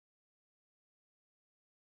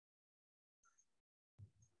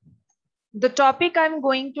The topic I'm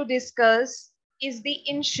going to discuss is the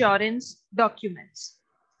insurance documents.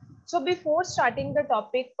 So before starting the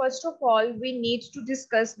topic, first of all, we need to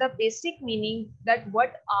discuss the basic meaning that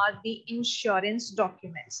what are the insurance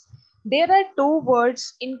documents. There are two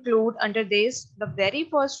words included under this. The very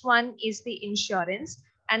first one is the insurance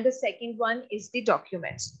and the second one is the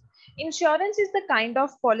documents. Insurance is the kind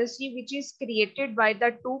of policy which is created by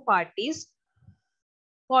the two parties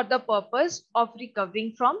for the purpose of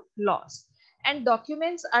recovering from loss. And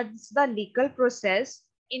documents are the legal process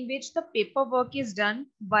in which the paperwork is done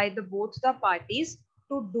by both the parties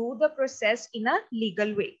to do the process in a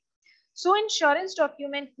legal way. So insurance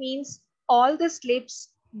document means all the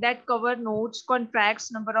slips that cover notes, contracts,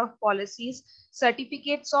 number of policies,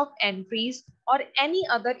 certificates of entries, or any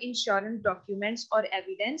other insurance documents or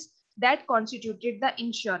evidence that constituted the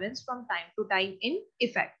insurance from time to time in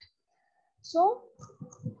effect. So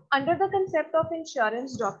under the concept of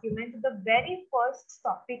insurance document, the very first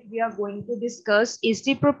topic we are going to discuss is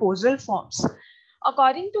the proposal forms.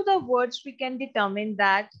 According to the words, we can determine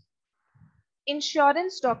that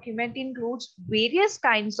insurance document includes various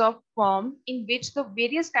kinds of form in which the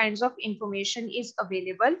various kinds of information is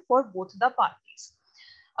available for both the parties.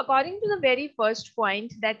 According to the very first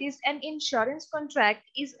point, that is an insurance contract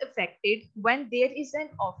is effected when there is an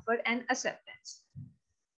offer and acceptance.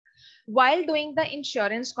 While doing the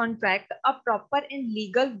insurance contract, a proper and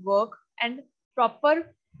legal work and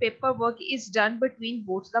proper paperwork is done between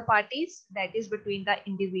both the parties, that is between the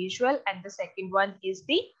individual and the second one is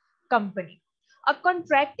the company. A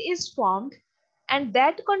contract is formed and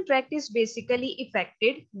that contract is basically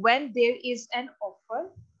effected when there is an offer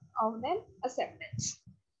and an acceptance.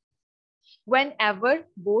 Whenever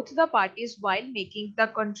both the parties, while making the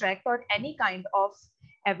contract or any kind of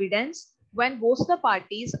evidence, when both the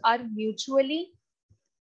parties are mutually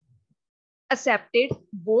accepted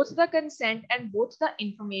both the consent and both the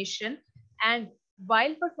information, and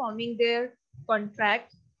while performing their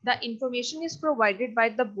contract, the information is provided by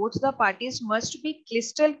the both the parties must be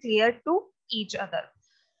crystal clear to each other.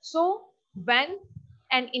 So when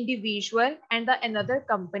an individual and the another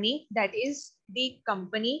company, that is the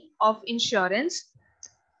company of insurance,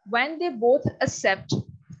 when they both accept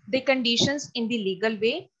the conditions in the legal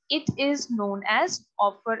way, it is known as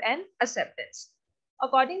offer and acceptance.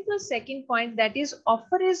 According to the second point, that is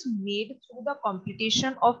offer is made through the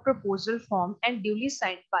completion of proposal form and duly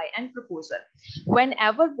signed by and proposal.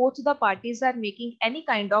 Whenever both the parties are making any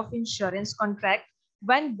kind of insurance contract,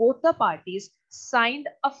 when both the parties signed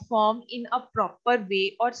a form in a proper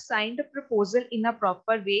way or signed a proposal in a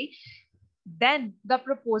proper way, then the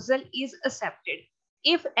proposal is accepted.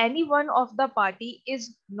 If any one of the party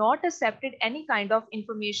is not accepted any kind of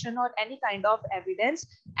information or any kind of evidence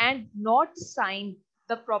and not signed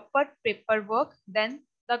the proper paperwork, then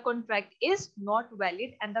the contract is not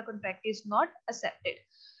valid and the contract is not accepted.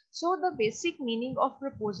 So the basic meaning of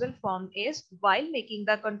proposal form is while making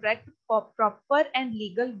the contract, proper and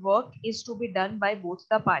legal work is to be done by both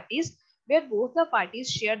the parties, where both the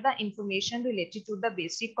parties share the information related to the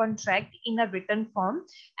basic contract in a written form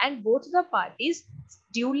and both the parties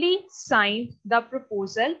duly sign the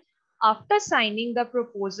proposal. After signing the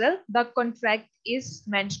proposal, the contract is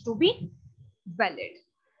meant to be valid.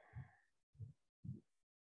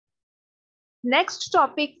 Next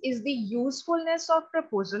topic is the usefulness of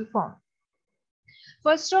proposal form.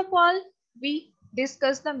 First of all, we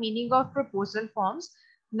discuss the meaning of proposal forms.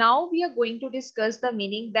 Now we are going to discuss the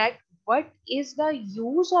meaning that what is the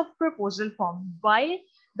use of proposal form, why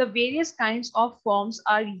the various kinds of forms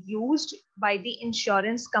are used by the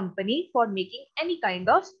insurance company for making any kind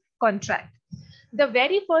of contract. The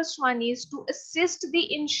very first one is to assist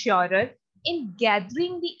the insurer in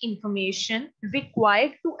gathering the information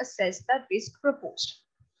required to assess the risk proposed.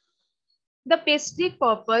 The basic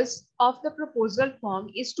purpose of the proposal form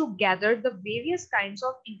is to gather the various kinds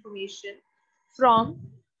of information from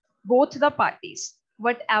both the parties.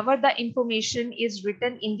 Whatever the information is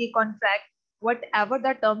written in the contract, whatever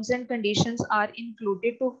the terms and conditions are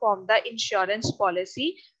included to form the insurance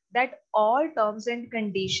policy, that all terms and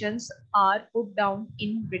conditions are put down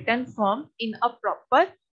in written form in a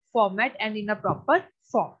proper format and in a proper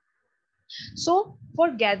form. So for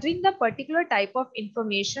gathering the particular type of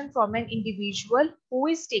information from an individual who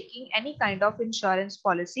is taking any kind of insurance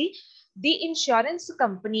policy, the insurance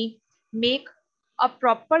company make a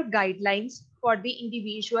proper guidelines for the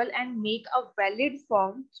individual and make a valid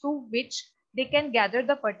form through which they can gather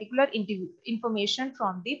the particular information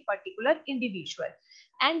from the particular individual.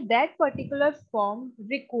 And that particular form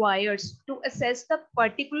requires to assess the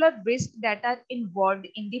particular risk that are involved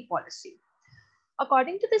in the policy.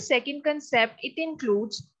 According to the second concept, it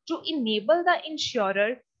includes to enable the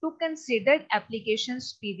insurer to consider applications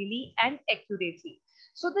speedily and accurately.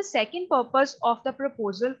 So the second purpose of the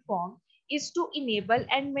proposal form is to enable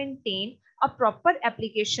and maintain a proper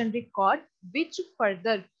application record which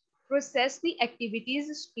further process the activities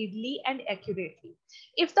speedily and accurately.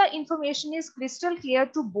 If the information is crystal clear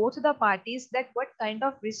to both the parties that what kind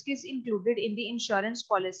of risk is included in the insurance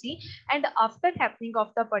policy, and after happening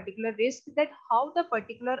of the particular risk, that how the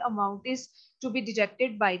particular amount is to be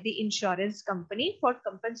deducted by the insurance company for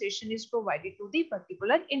compensation is provided to the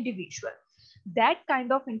particular individual. That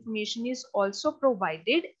kind of information is also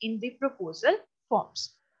provided in the proposal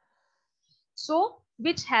forms. So,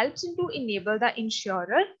 which helps to enable the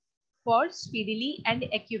insurer for speedily and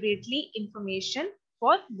accurately information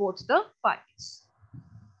for both the parties.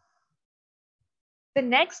 The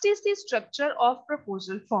next is the structure of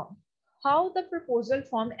proposal form. How the proposal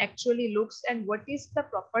form actually looks and what is the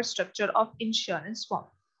proper structure of insurance form.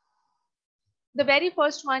 The very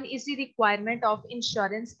first one is the requirement of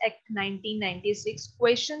Insurance Act 1996,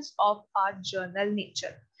 questions of our journal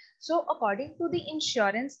nature. So according to the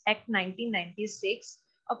Insurance Act 1996,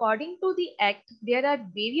 according to the Act, there are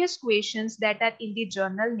various questions that are in the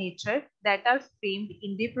journal nature that are framed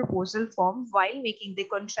in the proposal form while making the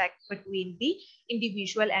contract between the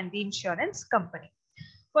individual and the insurance company.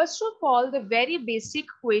 First of all, the very basic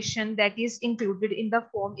question that is included in the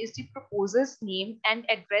form is the proposer's name and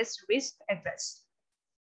address, risk address.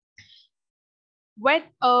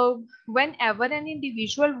 Whenever an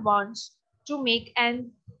individual wants to make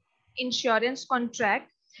an insurance contract,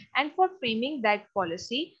 and for framing that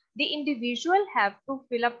policy, the individual have to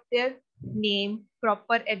fill up their name,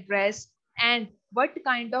 proper address, and what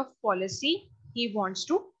kind of policy he wants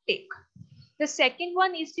to take. The second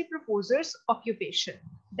one is the proposer's occupation,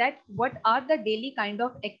 that what are the daily kind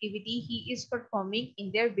of activity he is performing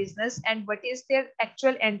in their business and what is their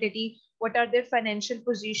actual entity, what are their financial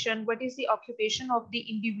position, what is the occupation of the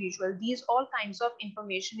individual. These all kinds of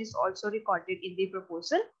information is also recorded in the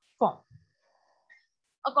proposal form.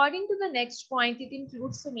 According to the next point, it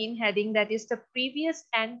includes the main heading, that is the previous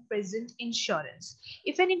and present insurance.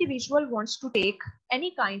 If an individual wants to take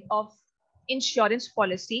any kind of insurance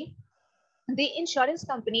policy, the insurance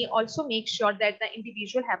company also makes sure that the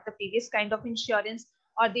individual have the previous kind of insurance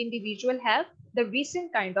or the individual have the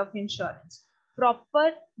recent kind of insurance.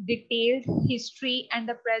 Proper detailed history and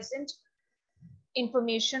the present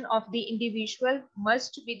information of the individual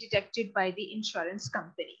must be detected by the insurance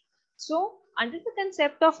company. So under the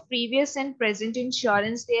concept of previous and present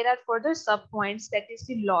insurance, there are further subpoints, that is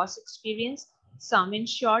the loss experience, sum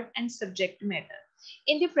insured, and subject matter.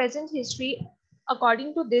 In the present history,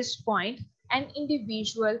 according to this point, an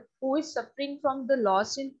individual who is suffering from the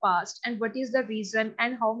loss in past and what is the reason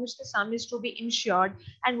and how much the sum is to be insured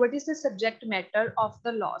and what is the subject matter of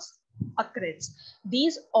the loss occurrence.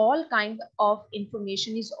 These all kind of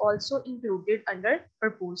information is also included under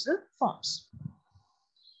proposal forms.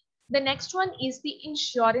 The next one is the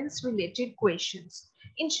insurance related questions.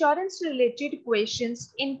 Insurance related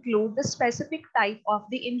questions include the specific type of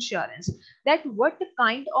the insurance, that what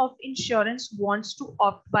kind of insurance wants to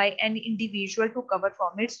opt by an individual to cover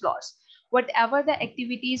from its loss. Whatever the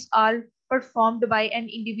activities are performed by an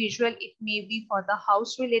individual, it may be for the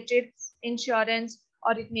house related insurance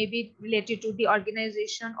or it may be related to the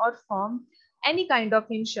organization or firm, any kind of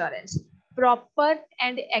insurance. Proper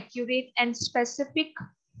and accurate and specific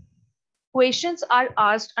questions are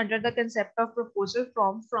asked under the concept of proposal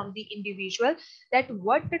form from the individual, that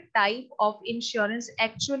what the type of insurance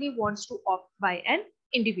actually wants to opt by an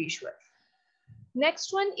individual.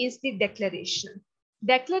 Next one is the declaration.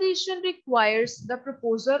 Declaration requires the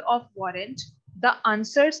proposer of warrant. The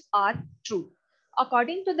answers are true.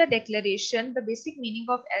 According to the declaration, the basic meaning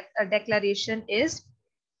of a declaration is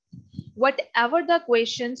whatever the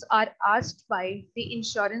questions are asked by the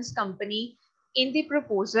insurance company in the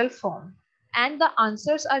proposal form and the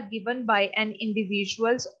answers are given by an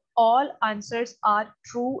individuals, all answers are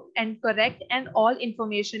true and correct and all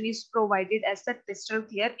information is provided as the crystal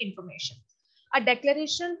clear information. A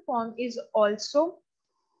declaration form is also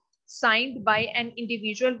signed by an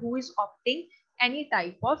individual who is opting any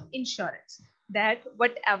type of insurance, that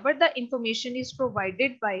whatever the information is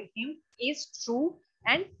provided by him is true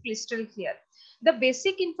and crystal clear. The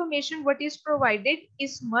basic information what is provided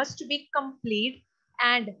is must be complete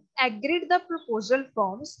and agreed the proposal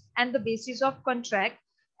forms and the basis of contract,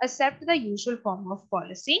 except the usual form of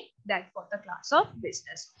policy, that for the class of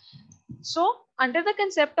business. So under the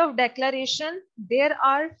concept of declaration, there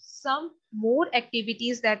are some more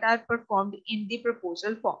activities that are performed in the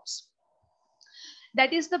proposal forms.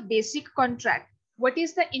 That is the basic contract. what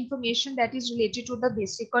is the information that is related to the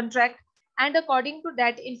basic contract, and according to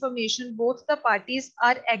that information both the parties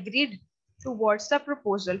are agreed towards the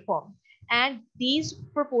proposal form, and these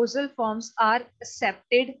proposal forms are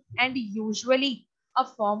accepted and usually a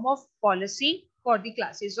form of policy for the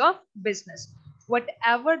classes of business.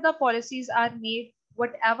 Whatever the policies are made,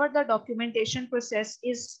 whatever the documentation process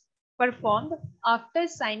is performed, after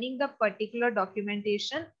signing the particular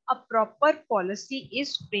documentation, a proper policy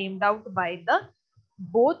is framed out by the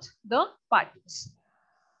both the parties.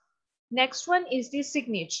 Next one is the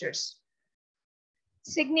signatures.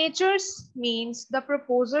 Signatures means the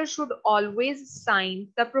proposer should always sign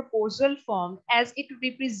the proposal form as it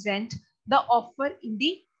represents the offer in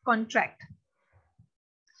the contract.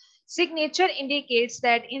 Signature indicates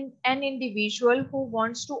that in an individual who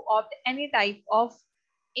wants to opt any type of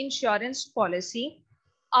insurance policy,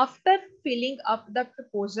 after filling up the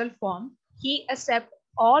proposal form, he accepts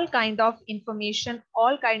all kind of information,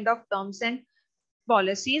 all kind of terms and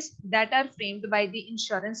policies that are framed by the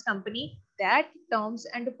insurance company. That terms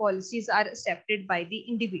and policies are accepted by the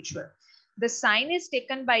individual. The sign is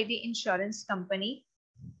taken by the insurance company,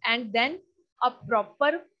 and then a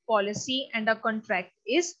proper policy and a contract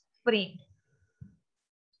is framed.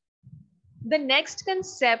 The next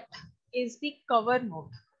concept is the cover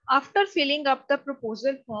note. After filling up the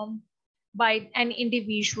proposal form by an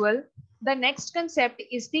individual, the next concept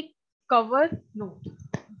is the cover note.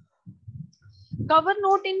 Cover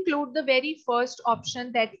note include the very first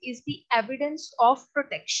option, that is the evidence of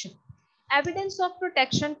protection. Evidence of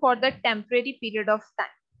protection for the temporary period of time.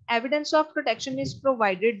 Evidence of protection is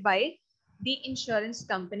provided by the insurance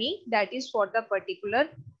company, that is for the particular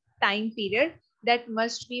time period, that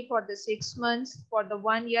must be for the 6 months, for the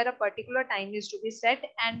 1 year, a particular time is to be set,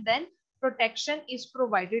 and then protection is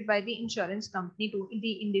provided by the insurance company to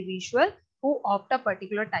the individual who opt a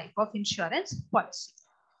particular type of insurance policy.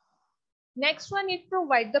 Next one, it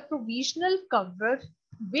provides the provisional cover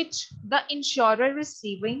which the insurer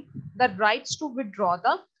receiving the rights to withdraw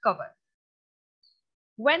the cover.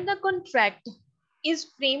 When the contract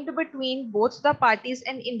is framed between both the parties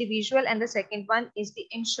and individual, and the second one is the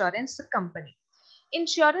insurance company.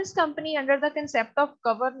 Insurance company under the concept of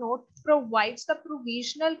cover note provides the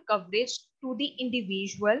provisional coverage to the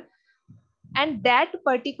individual, and that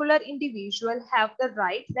particular individual have the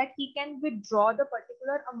right that he can withdraw the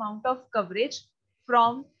particular amount of coverage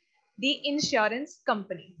from the insurance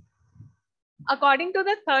company. According to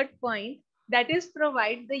the third point, that is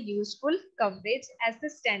provide the useful coverage as the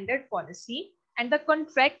standard policy, and the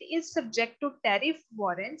contract is subject to tariff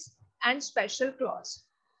warrants and special clause.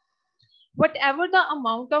 Whatever the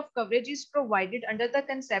amount of coverage is provided under the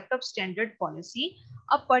concept of standard policy,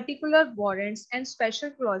 a particular warrants and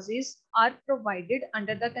special clauses are provided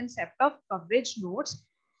under the concept of coverage notes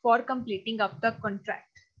for completing up the contract.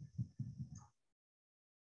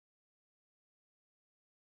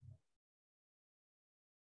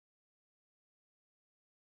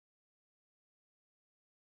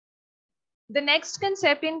 The next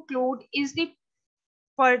concept include is the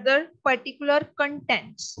further particular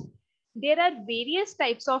contents. There are various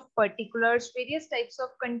types of particulars, various types of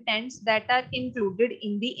contents that are included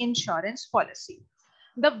in the insurance policy.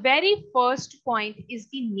 The very first point is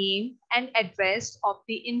the name and address of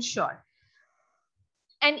the insured.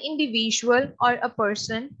 An individual or a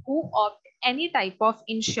person who opt any type of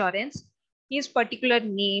insurance, his particular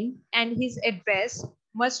name and his address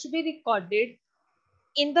must be recorded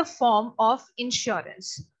in the form of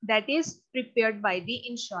insurance that is prepared by the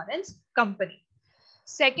insurance company.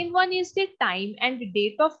 Second one is the time and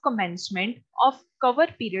date of commencement of cover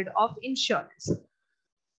period of insurance.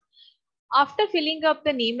 After filling up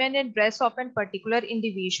the name and address of a particular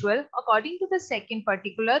individual, according to the second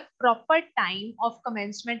particular, proper time of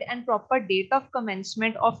commencement and proper date of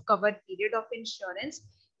commencement of cover period of insurance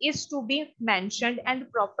is to be mentioned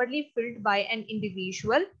and properly filled by an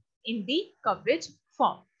individual in the coverage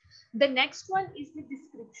form. The next one is the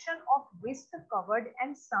description of risk covered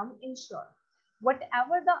and sum insured.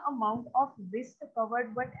 Whatever the amount of risk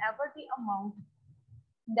covered, whatever the amount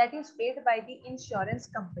that is paid by the insurance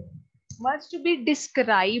company must be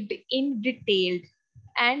described in detail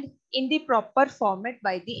and in the proper format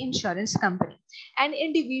by the insurance company. An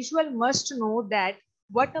individual must know that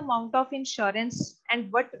what amount of insurance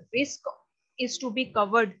and what risk is to be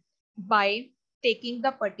covered by taking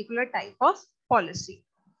the particular type of policy.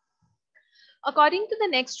 According to the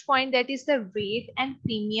next point, that is the rate and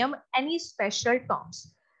premium, any special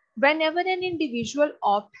terms. Whenever an individual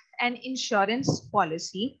opts an insurance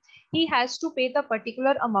policy, he has to pay the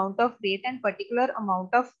particular amount of rate and particular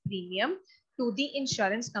amount of premium to the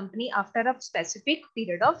insurance company after a specific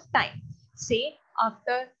period of time. Say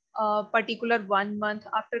after a particular 1 month,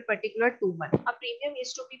 after particular 2 months. A premium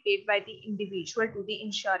is to be paid by the individual to the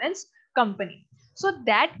insurance company. So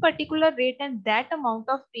that particular rate and that amount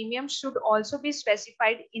of premium should also be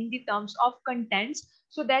specified in the terms of contents,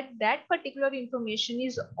 so that that particular information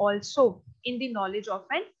is also in the knowledge of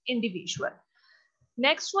an individual.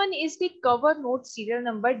 Next one is the cover note, serial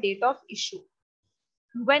number, date of issue.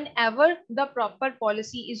 Whenever the proper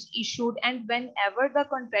policy is issued and whenever the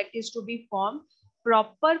contract is to be formed,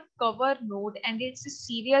 proper cover note and its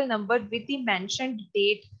serial number with the mentioned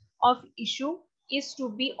date of issue is to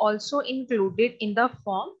be also included in the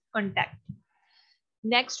form contract.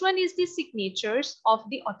 Next one is the signatures of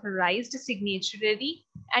the authorized signatory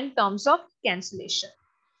and terms of cancellation.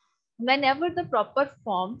 Whenever the proper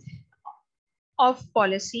form of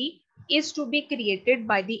policy is to be created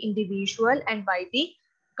by the individual and by the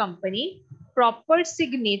company, proper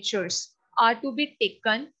signatures are to be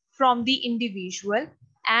taken from the individual,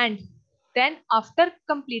 and then after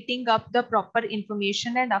completing up the proper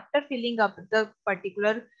information and after filling up the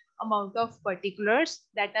particular amount of particulars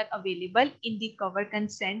that are available in the cover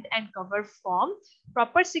consent and cover form,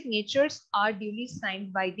 proper signatures are duly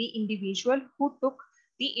signed by the individual who took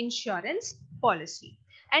the insurance policy.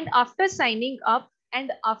 And after signing up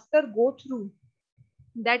and after go through,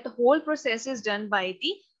 that whole process is done by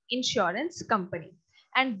the insurance company,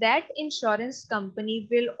 and that insurance company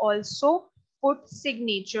will also put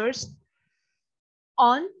signatures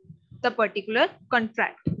on the particular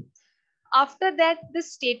contract. After that, the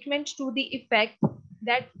statement to the effect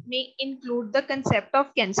that may include the concept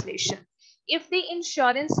of cancellation. If the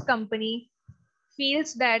insurance company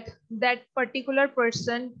feels that that particular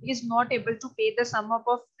person is not able to pay the sum up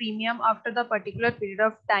of premium after the particular period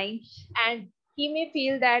of time, and he may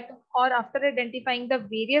feel that, or after identifying the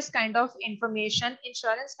various kind of information,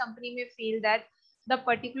 insurance company may feel that the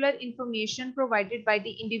particular information provided by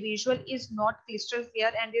the individual is not crystal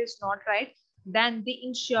clear and is not right, then the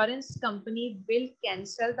insurance company will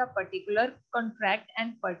cancel the particular contract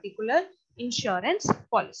and particular insurance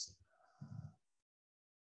policy.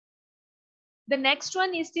 The next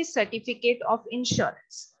one is the certificate of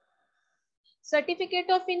insurance. Certificate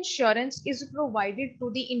of insurance is provided to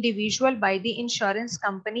the individual by the insurance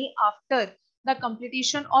company after the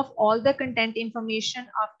completion of all the content information,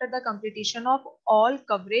 after the completion of all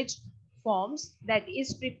coverage forms that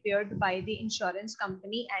is prepared by the insurance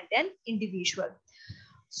company and an individual.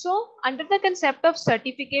 So under the concept of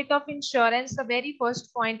certificate of insurance, the very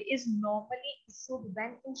first point is normally issued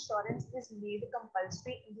when insurance is made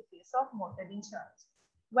compulsory in the case of motor insurance.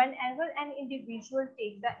 Whenever an individual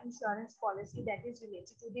takes the insurance policy that is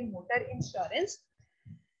related to the motor insurance,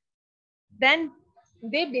 then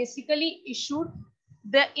they basically issued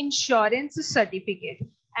the insurance certificate.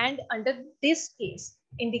 And under this case,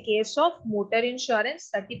 in the case of motor insurance,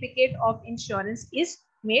 certificate of insurance is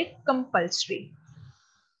made compulsory.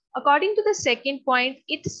 According to the second point,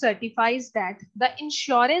 it certifies that the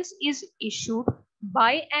insurance is issued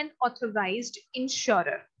by an authorized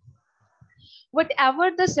insurer.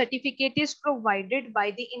 Whatever the certificate is provided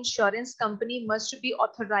by the insurance company must be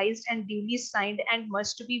authorized and duly signed and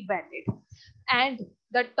must be valid. And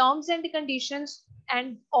the terms and conditions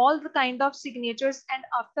and all the kind of signatures, and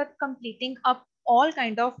after completing up all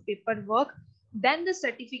kind of paperwork, then the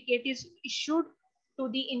certificate is issued to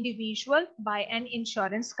the individual by an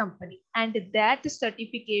insurance company, and that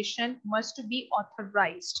certification must be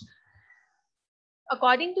authorized.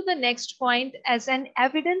 According to the next point, as an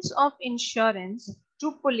evidence of insurance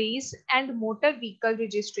to police and motor vehicle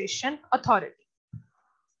registration authority.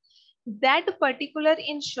 That particular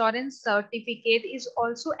insurance certificate is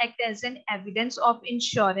also act as an evidence of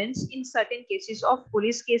insurance in certain cases of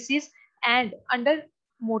police cases and under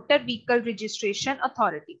motor vehicle registration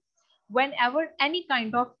authority. Whenever any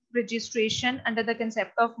kind of registration under the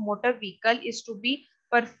concept of motor vehicle is to be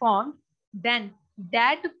performed, then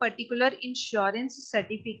that particular insurance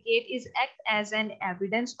certificate is act as an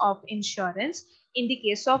evidence of insurance in the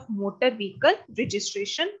case of motor vehicle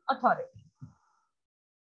registration authority.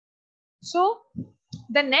 So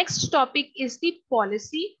the next topic is the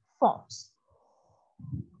policy forms.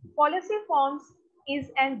 Policy forms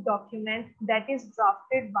is a document that is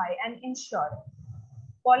drafted by an insurer.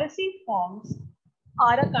 Policy forms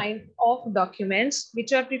are a kind of documents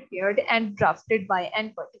which are prepared and drafted by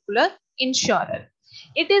an particular insurer.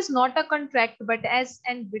 It is not a contract but as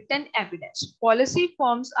an written evidence. Policy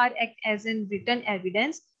forms are act as an written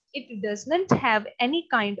evidence. It does not have any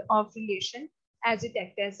kind of relation as it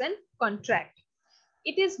act as a contract.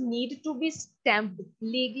 It is need to be stamped,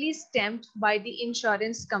 legally stamped by the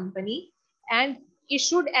insurance company and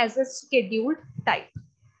issued as a scheduled type.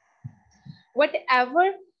 Whatever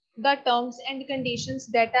the terms and conditions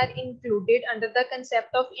that are included under the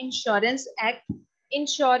concept of Insurance Act,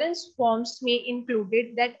 insurance forms may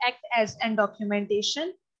included that act as an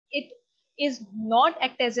documentation. It is not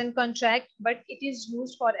act as a contract, but it is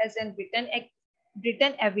used for as a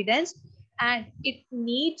written evidence, and it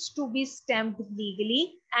needs to be stamped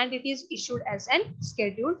legally, and it is issued as an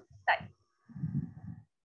scheduled type.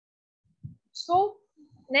 So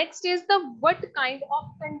next is the what kind of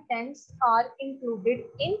contents are included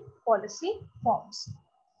in policy forms.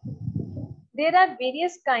 There are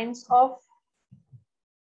various kinds of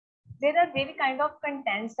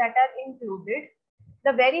contents that are included.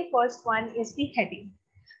 The very first one is the heading.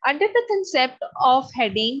 Under the concept of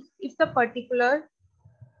heading, if the particular,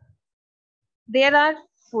 there are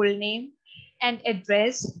full name and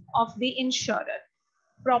address of the insurer.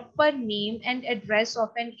 Proper name and address of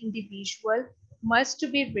an individual must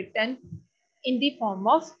be written in the form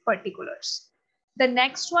of particulars. The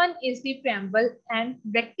next one is the preamble and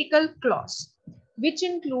rectical clause, which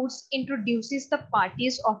introduces the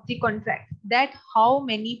parties of the contract, that how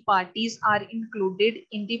many parties are included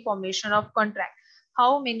in the formation of contract,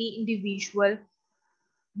 how many individuals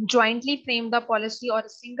jointly frame the policy, or a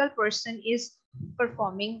single person is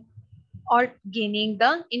performing or gaining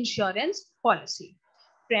the insurance policy.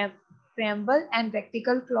 Preamble and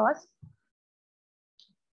rectical clause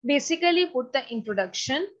basically put the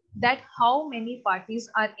introduction that how many parties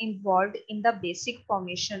are involved in the basic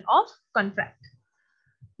formation of contract.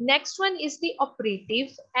 Next one is the operative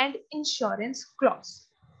and insurance clause.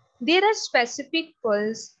 There are specific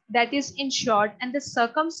clauses that is insured and the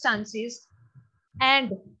circumstances,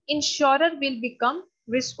 and insurer will become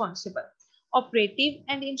responsible. Operative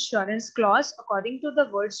and insurance clause, according to the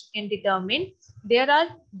words you can determine, there are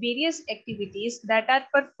various activities that are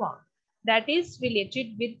performed that is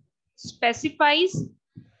related with, specifies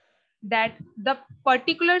that the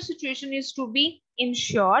particular situation is to be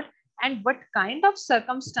insured and what kind of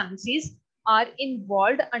circumstances are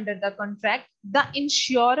involved under the contract. The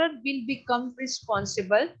insurer will become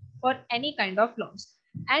responsible for any kind of loss.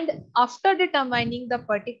 And after determining the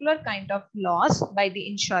particular kind of loss by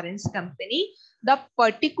the insurance company, the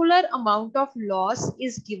particular amount of loss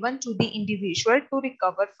is given to the individual to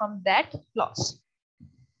recover from that loss.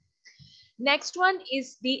 Next one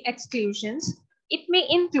is the exclusions. It may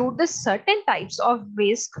include the certain types of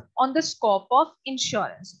risk on the scope of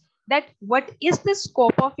insurance. That what is the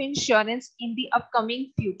scope of insurance in the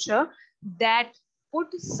upcoming future that put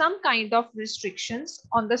some kind of restrictions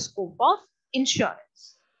on the scope of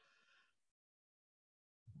insurance.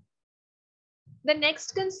 The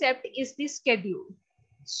next concept is the schedule.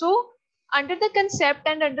 So under the concept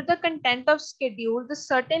and under the content of schedule, the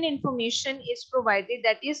certain information is provided,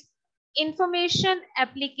 that is information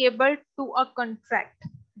applicable to a contract.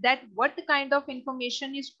 That what kind of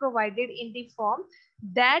information is provided in the form,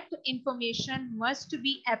 that information must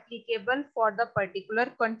be applicable for the particular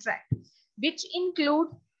contract, which include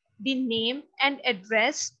the name and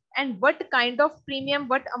address and what kind of premium,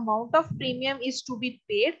 what amount of premium is to be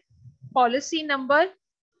paid, policy number,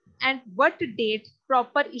 and what date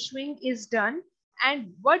proper issuing is done,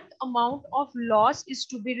 and what amount of loss is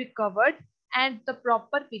to be recovered, and the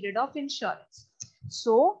proper period of insurance.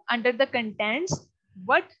 So under the contents,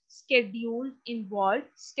 what schedule involved?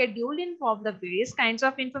 Schedule involved the various kinds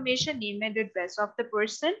of information, name and address of the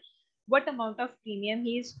person, what amount of premium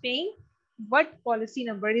he is paying, what policy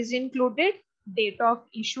number is included, date of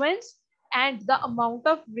issuance, and the amount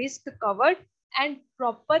of risk covered, and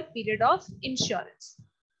proper period of insurance.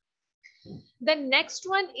 The next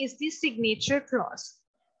one is the signature clause.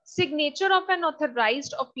 Signature of an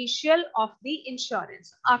authorized official of the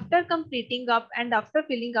insurance. After completing up and after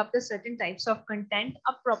filling up the certain types of content,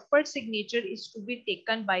 a proper signature is to be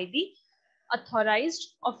taken by the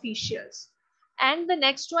authorized officials. And the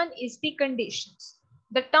next one is the conditions.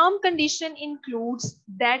 The term condition includes,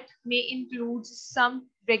 that may include some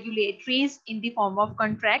regulatories in the form of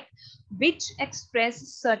contract, which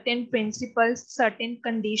express certain principles, certain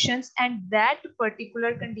conditions, and that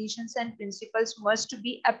particular conditions and principles must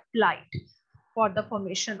be applied for the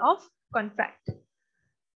formation of contract.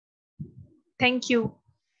 Thank you.